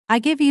I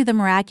give you the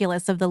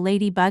miraculous of the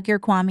ladybug, your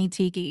Kwame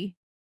Tiki.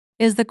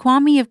 Is the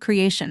Kwame of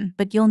creation,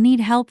 but you'll need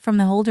help from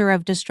the holder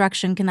of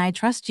destruction. Can I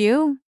trust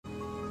you?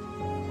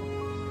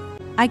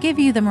 I give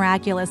you the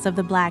miraculous of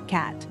the black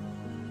cat.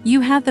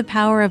 You have the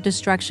power of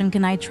destruction.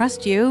 Can I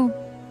trust you?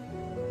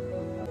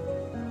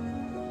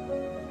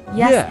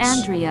 Yes,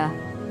 Andrea.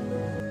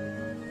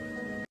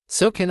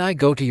 So can I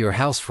go to your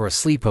house for a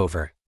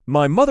sleepover?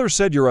 My mother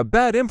said you're a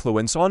bad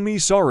influence on me,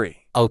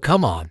 sorry. Oh,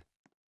 come on.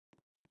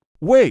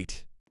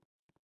 Wait.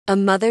 A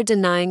mother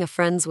denying a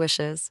friend's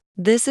wishes.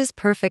 This is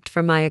perfect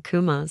for my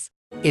Akumas.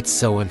 It's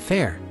so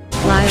unfair.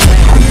 Fly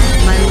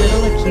away, my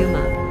little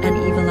Akuma, and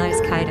Evil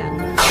Eyes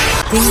Kaiden.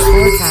 King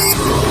Forecast,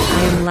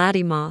 I am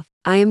Laddie Moth.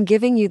 I am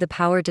giving you the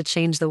power to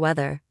change the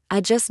weather.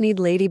 I just need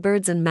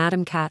ladybirds and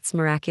Madam Cat's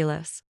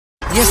miraculous.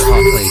 Yes,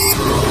 hot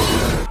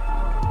lady.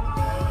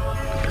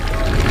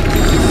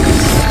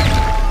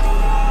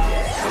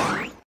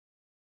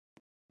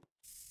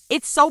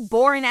 It's so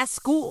boring at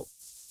school.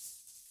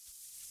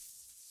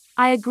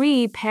 I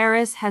agree,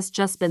 Paris has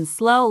just been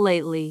slow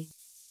lately.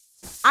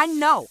 I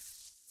know.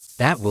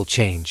 That will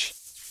change.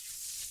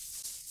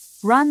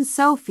 Run,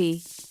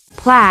 Sophie.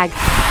 Plague,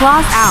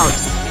 claws out.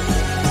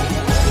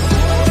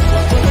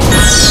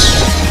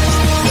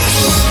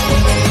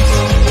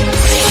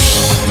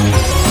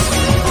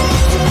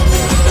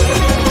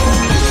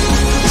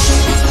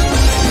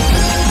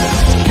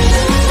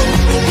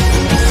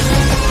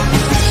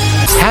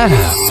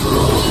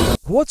 Hannah!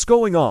 What's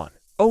going on?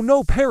 Oh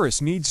no,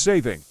 Paris needs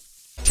saving.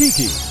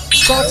 Tiki,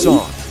 spots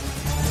on.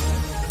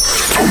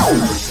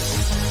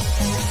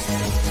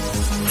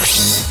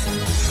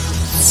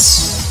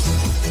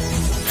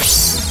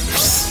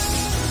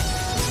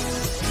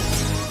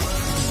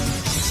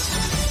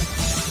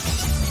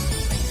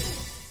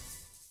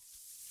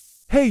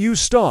 Hey, you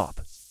stop.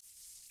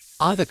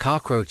 The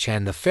cockroach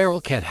and the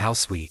feral cat, how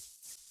sweet.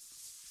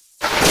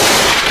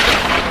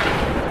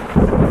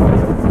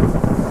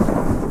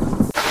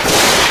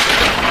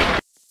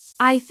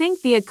 I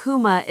think the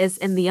Akuma is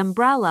in the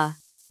umbrella.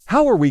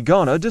 How are we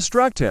gonna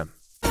distract him?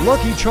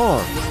 Lucky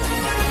Charm.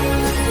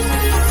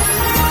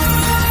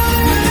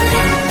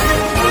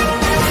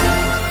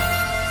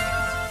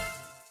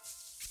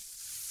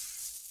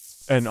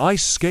 An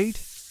ice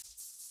skate?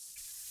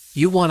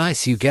 You want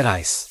ice, you get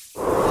ice.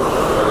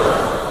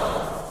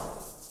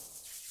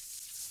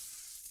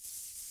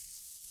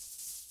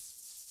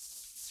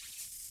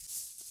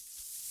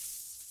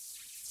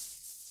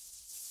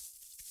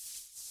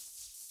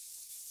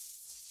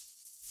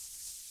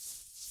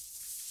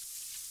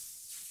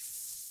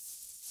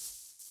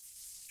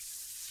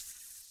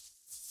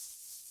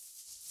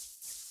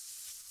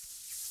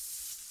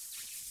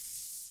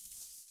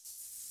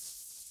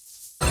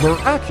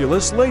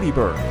 Miraculous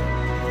Ladybird.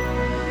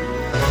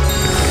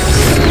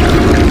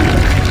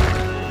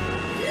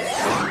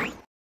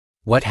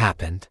 What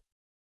happened?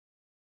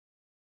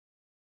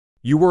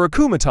 You were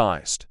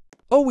akumatized.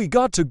 Oh, we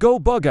got to go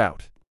bug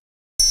out.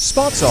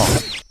 Spots on.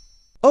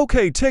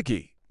 Okay,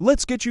 Tiki,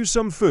 let's get you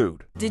some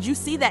food. Did you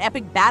see that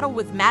epic battle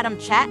with Madam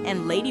Chat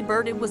and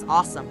Ladybird? It was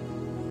awesome.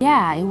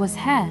 Yeah, it was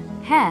heh.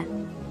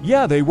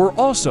 Yeah, they were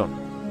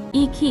awesome.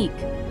 Eek.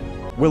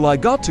 Will I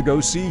got to go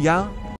see ya?